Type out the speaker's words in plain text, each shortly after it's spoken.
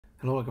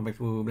Hello, welcome back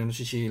to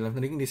Randomization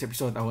LIVENODING. In this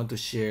episode, I want to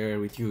share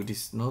with you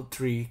this node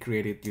tree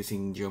created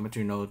using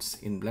geometry nodes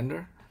in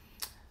Blender.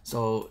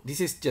 So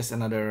this is just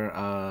another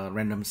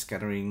random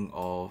scattering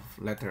of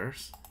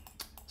letters.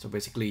 So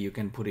basically you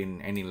can put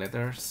in any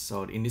letters.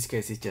 So in this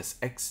case, it's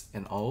just X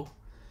and O,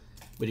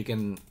 but you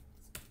can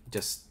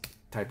just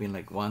type in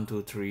like 1,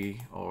 2,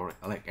 3 or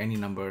like any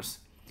numbers.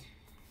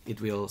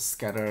 It will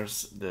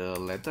scatters the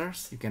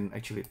letters. You can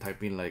actually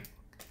type in like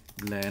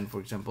blend,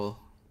 for example.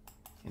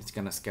 It's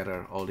gonna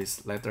scatter all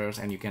these letters,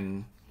 and you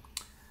can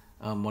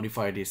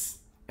modify this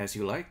as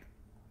you like.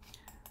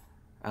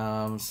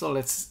 So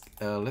let's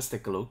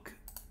take a look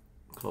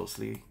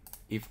closely.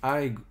 If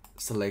I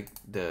select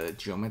the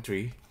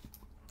geometry,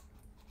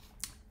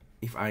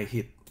 if I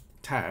hit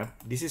tab,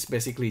 this is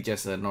basically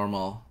just a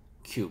normal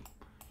cube.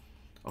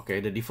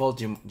 Okay, the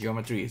default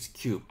geometry is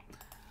cube.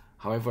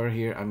 However,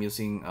 here I'm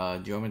using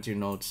geometry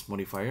nodes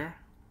modifier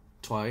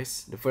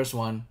twice. The first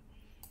one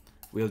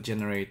will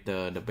generate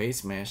the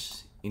base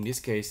mesh. In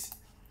this case,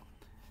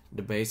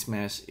 the base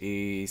mesh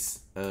is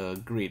a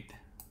grid,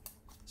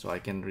 so I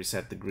can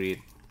reset the grid,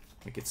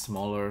 make it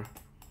smaller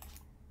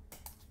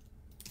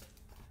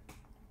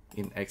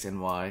in X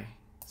and Y.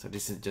 So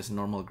this is just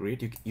normal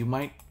grid. You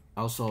might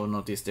also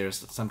notice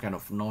there's some kind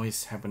of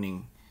noise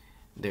happening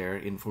there,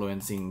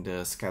 influencing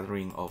the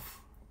scattering of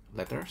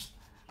letters.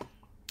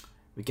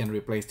 We can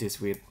replace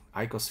this with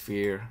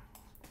icosphere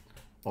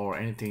or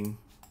anything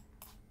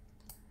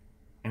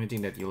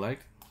that you like,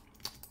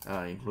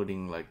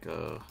 including like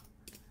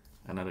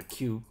another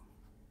cube,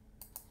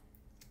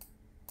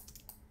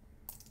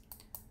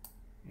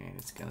 and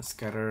it's gonna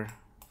scatter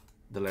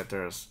the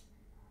letters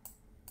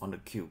on the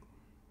cube.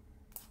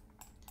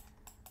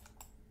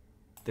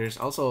 There's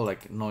also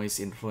like noise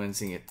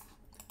influencing it,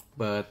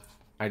 but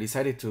I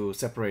decided to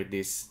separate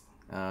this,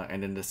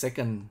 and then the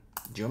second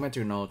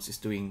geometry nodes is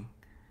doing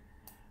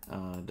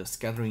the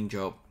scattering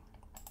job.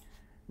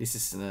 This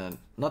is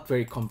not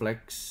very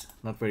complex,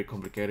 not very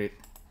complicated.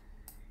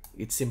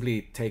 It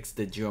simply takes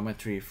the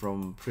geometry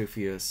from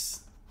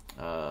previous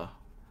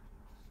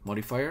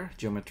modifier,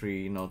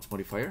 geometry nodes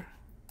modifier,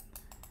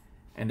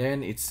 and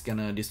then it's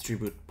gonna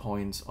distribute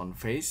points on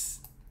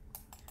face.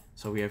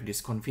 So we have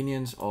this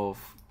convenience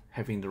of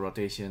having the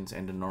rotations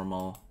and the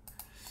normal.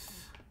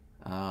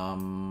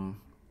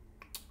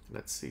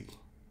 Let's see.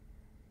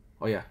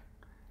 Oh yeah,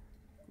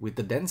 with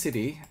the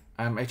density,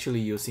 I'm actually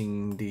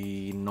using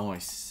the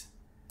noise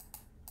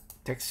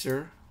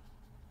texture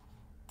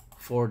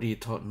for the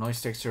noise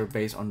texture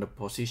based on the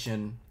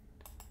position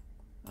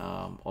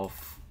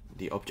of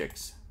the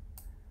objects.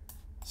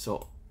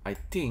 So I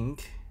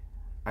think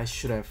I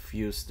should have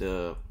used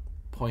the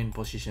point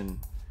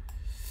position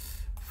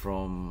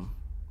from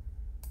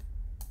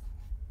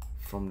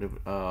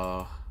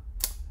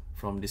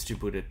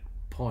distributed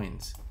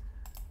points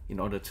in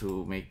order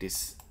to make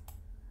this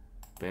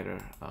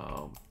better.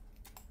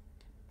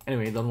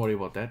 Anyway, don't worry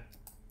about that.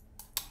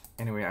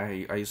 Anyway,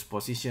 I use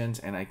positions,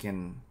 and I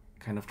can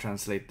kind of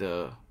translate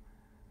the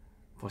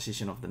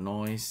position of the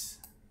noise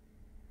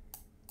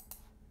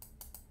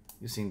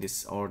using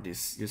this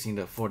using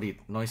the 4D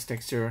noise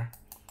texture.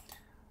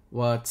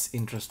 What's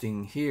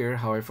interesting here,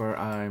 however,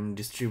 I'm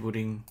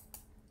distributing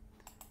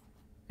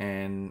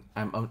and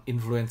I'm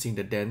influencing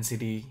the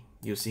density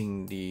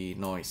using the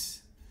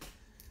noise.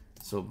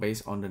 So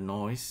based on the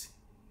noise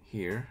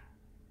here,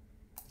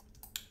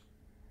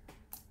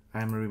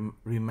 I'm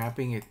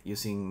remapping it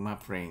using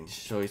map range,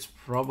 so it's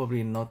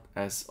probably not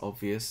as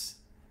obvious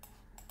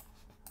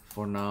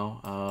for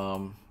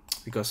now,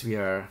 because we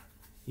are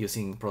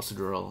using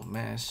procedural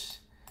mesh.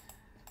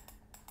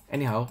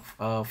 Anyhow,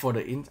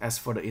 as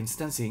for the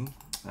instancing,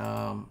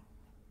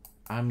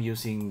 I'm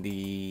using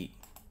the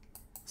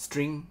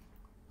string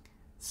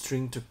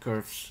to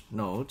curves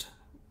node,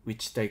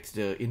 which takes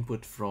the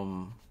input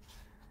from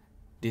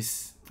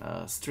this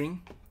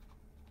string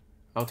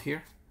out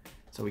here.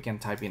 So we can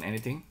type in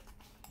anything,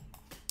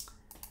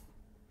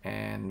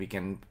 and we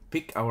can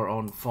pick our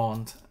own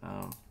font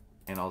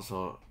and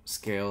also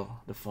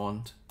scale the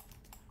font.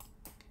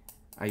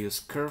 I use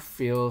curve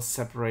fill,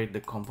 separate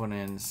the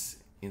components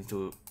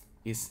into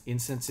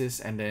instances,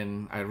 and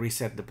then I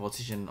reset the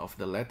position of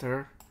the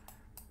letter,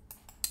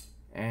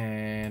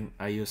 and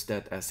I use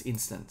that as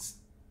instance.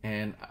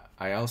 And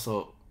I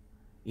also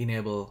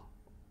enable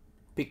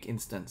pick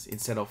instance.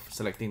 Instead of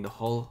selecting the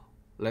whole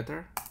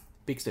letter,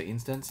 picks the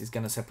instance. It's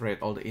gonna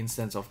separate all the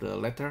instance of the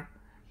letter.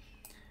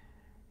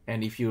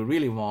 And if you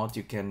really want,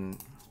 you can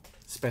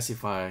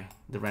specify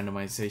the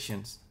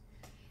randomizations.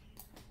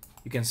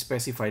 You can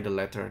specify the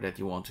letter that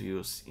you want to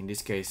use. In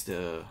this case,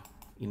 the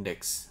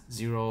index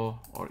 0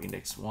 or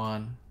index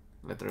 1,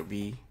 letter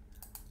B,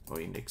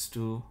 or index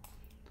 2,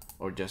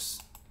 or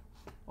just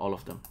all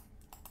of them.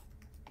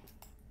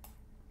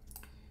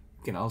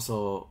 You can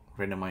also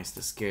randomize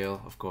the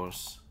scale, of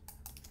course.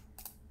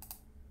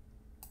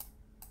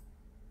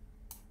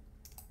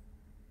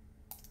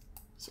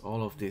 So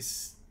all of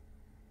this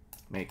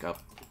make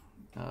up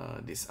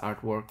this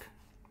artwork.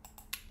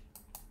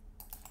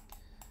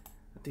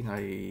 I think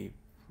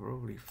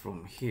probably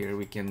from here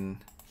we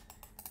can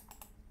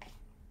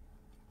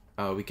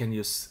we can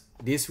use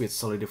this with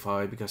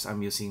solidify because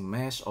I'm using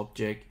mesh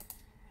object,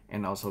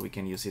 and also we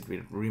can use it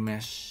with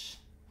remesh.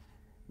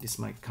 This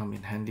might come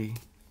in handy.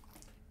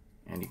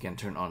 And you can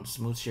turn on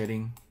smooth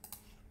shading.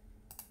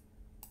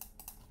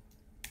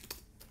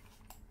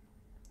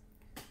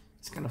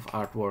 It's kind of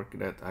artwork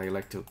that I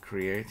like to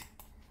create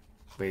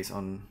based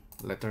on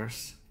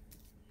letters.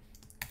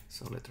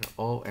 So letter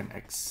O and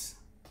X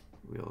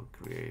will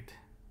create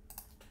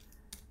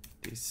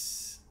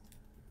this.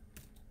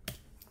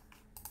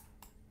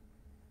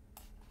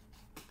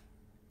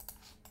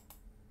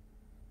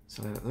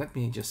 So let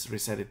me just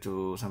reset it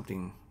to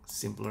something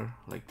simpler,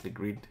 like the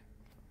grid.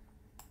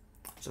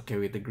 It's okay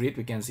with the grid,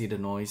 we can see the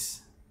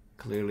noise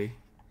clearly.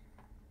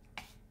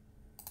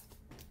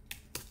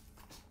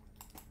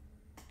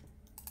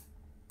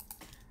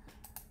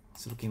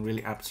 It's looking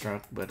really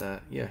abstract, but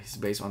yeah, it's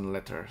based on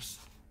letters.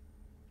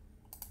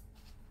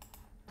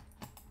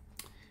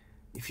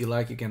 If you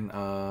like, you can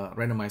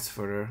randomize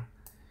further.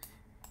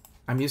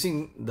 I'm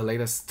using the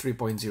latest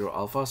 3.0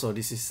 alpha, so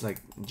this is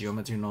like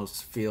geometry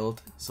nodes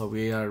field. So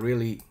we are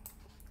really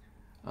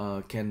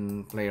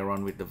can play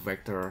around with the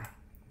vectorized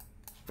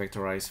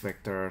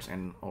vectors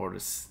and or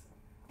this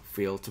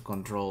field to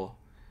control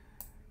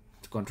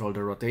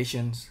the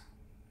rotations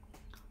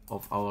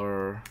of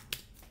our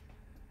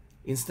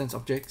instance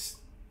objects.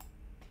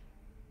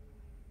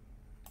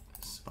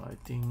 So I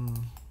think,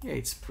 yeah,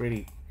 it's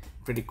pretty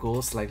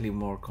cool, slightly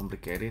more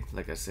complicated,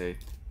 like I said.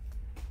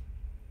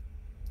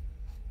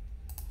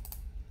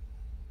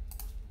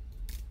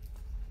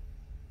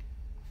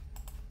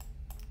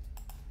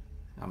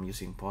 I'm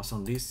using pause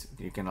on this.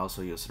 You can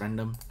also use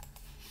random.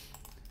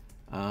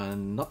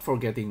 Not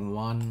forgetting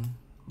one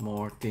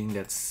more thing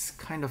that's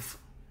kind of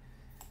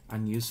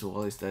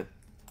unusual is that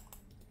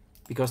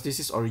because this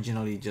is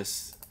originally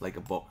just like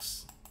a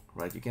box,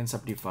 right? You can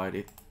subdivide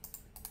it,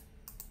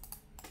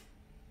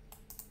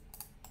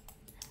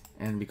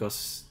 and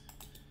because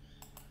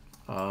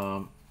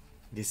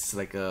this is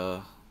like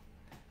a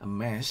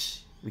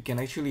mesh, we can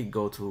actually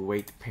go to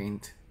weight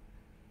paint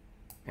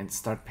and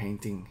start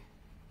painting.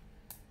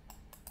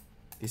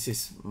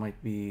 This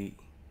might be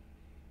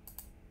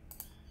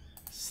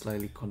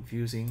slightly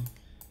confusing.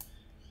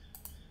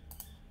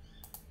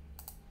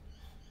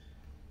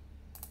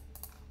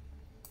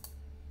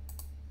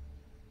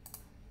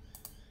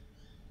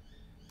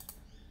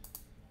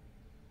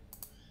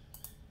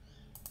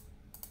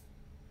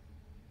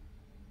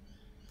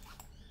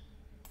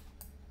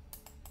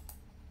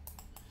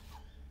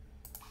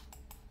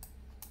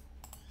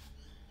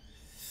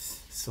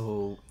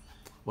 So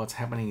what's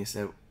happening is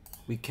that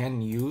we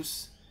can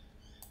use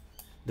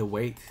the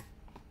weight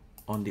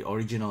on the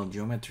original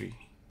geometry.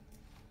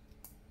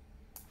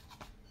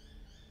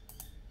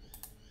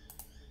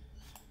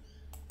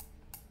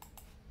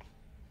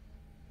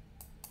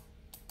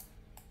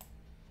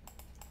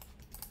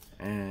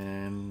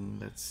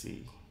 And let's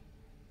see,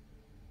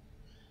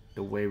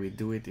 the way we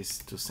do it is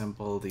to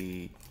sample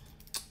the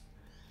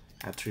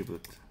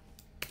attribute.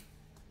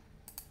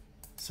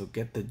 So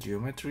get the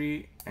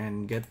geometry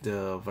and get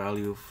the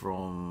value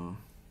from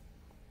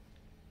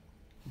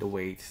the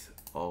weight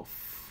of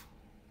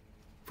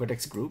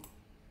vertex group.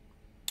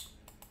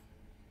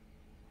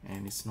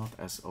 And it's not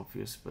as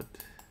obvious, but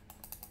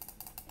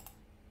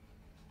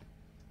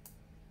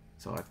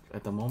so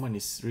at the moment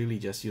it's really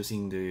just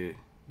using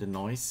the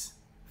noise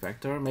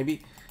vector.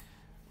 Maybe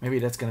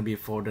that's gonna be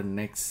for the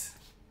next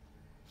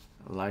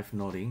live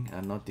noding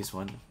and not this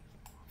one.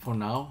 For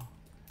now,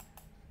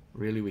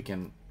 really we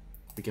can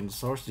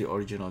source the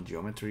original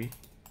geometry,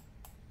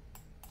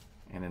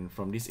 and then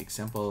from this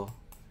example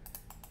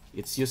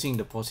it's using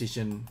the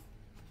position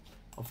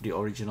of the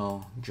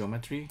original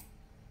geometry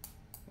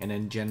and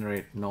then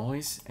generate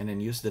noise and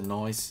then use the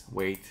noise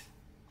weight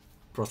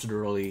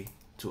procedurally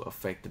to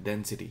affect the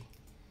density.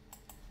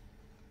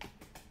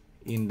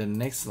 In the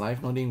next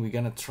live noding, we're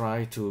gonna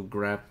try to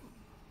grab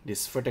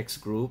this vertex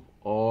group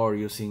or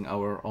using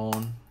our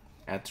own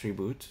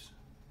attributes,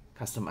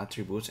 custom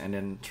attributes, and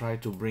then try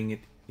to bring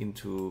it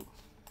into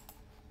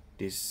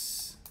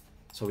this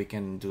so we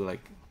can do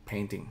like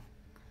painting.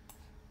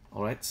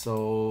 All right,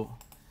 so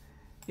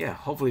yeah,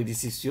 hopefully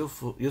this is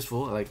useful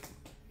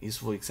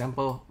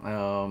example.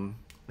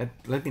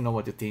 Let me know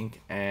what you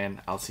think,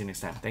 and I'll see you next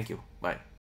time. Thank you. Bye.